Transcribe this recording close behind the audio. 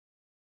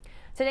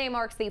Today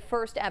marks the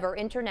first ever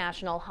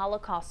International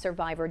Holocaust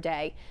Survivor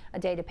Day, a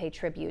day to pay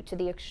tribute to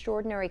the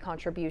extraordinary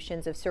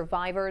contributions of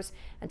survivors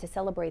and to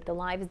celebrate the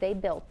lives they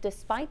built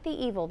despite the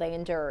evil they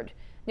endured.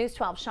 News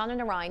 12's Shauna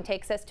Narayan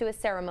takes us to a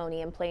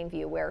ceremony in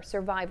Plainview where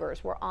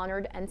survivors were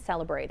honored and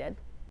celebrated.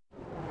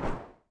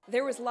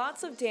 There was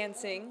lots of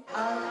dancing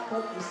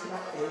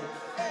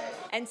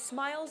and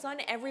smiles on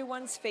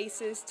everyone's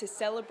faces to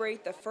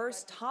celebrate the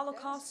first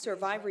Holocaust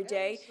Survivor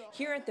Day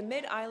here at the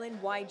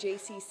Mid-Island Y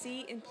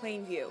JCC in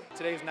Plainview.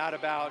 Today's not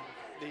about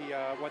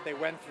what they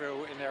went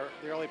through in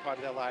the early part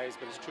of their lives,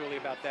 but it's truly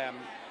about them.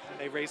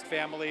 They've raised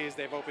families,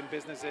 they've opened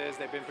businesses,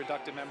 they've been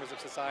productive members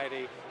of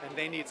society, and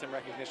they need some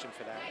recognition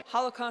for that.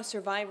 Holocaust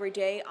Survivor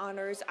Day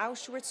honors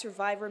Auschwitz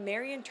survivor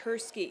Marian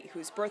Tursky,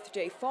 whose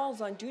birthday falls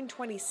on June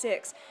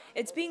 26.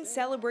 It's being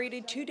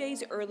celebrated 2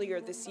 days earlier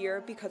this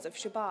year because of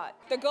Shabbat.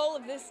 The goal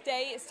of this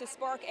day is to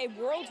spark a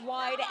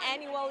worldwide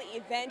annual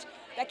event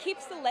that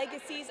keeps the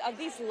legacies of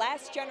these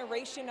last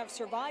generation of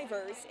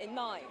survivors in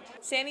mind.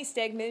 Sammy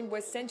Stegman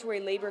was sent to a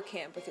labor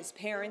camp with his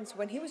parents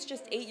when he was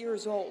just 8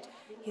 years old.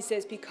 He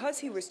says because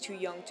he was too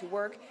young to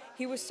work,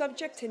 he was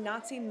subject to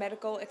Nazi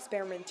medical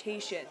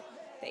experimentation.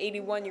 The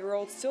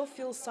 81-year-old still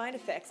feels side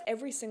effects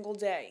every single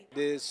day.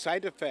 The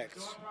side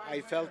effects,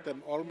 I felt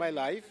them all my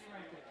life,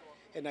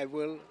 and I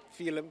will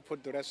feel them for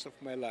the rest of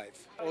my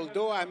life.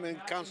 Although I'm in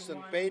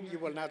constant pain, you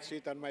will not see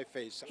it on my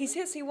face. He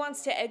says he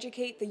wants to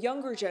educate the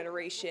younger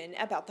generation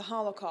about the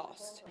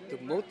Holocaust.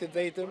 To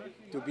motivate them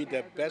to be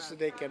the best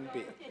they can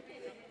be,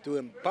 to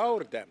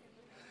empower them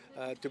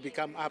to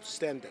become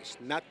upstanders,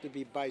 not to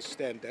be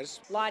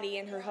bystanders. Lottie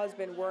and her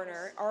husband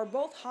Werner are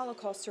both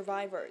Holocaust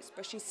survivors,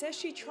 but she says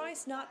she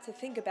tries not to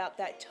think about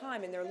that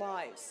time in their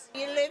lives.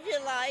 You live your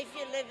life,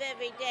 you live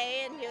every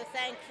day, and you're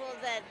thankful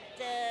that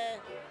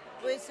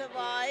we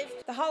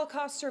survived. The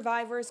Holocaust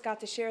survivors got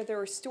to share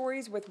their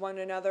stories with one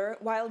another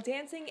while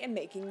dancing and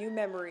making new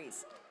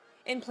memories.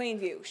 In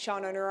Plainview,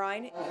 Shauna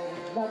Narayan,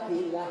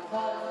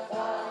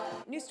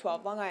 News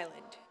 12 Long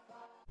Island.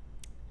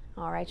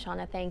 All right,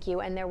 Shauna, thank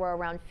you. And there were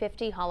around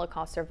 50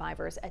 Holocaust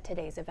survivors at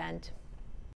today's event.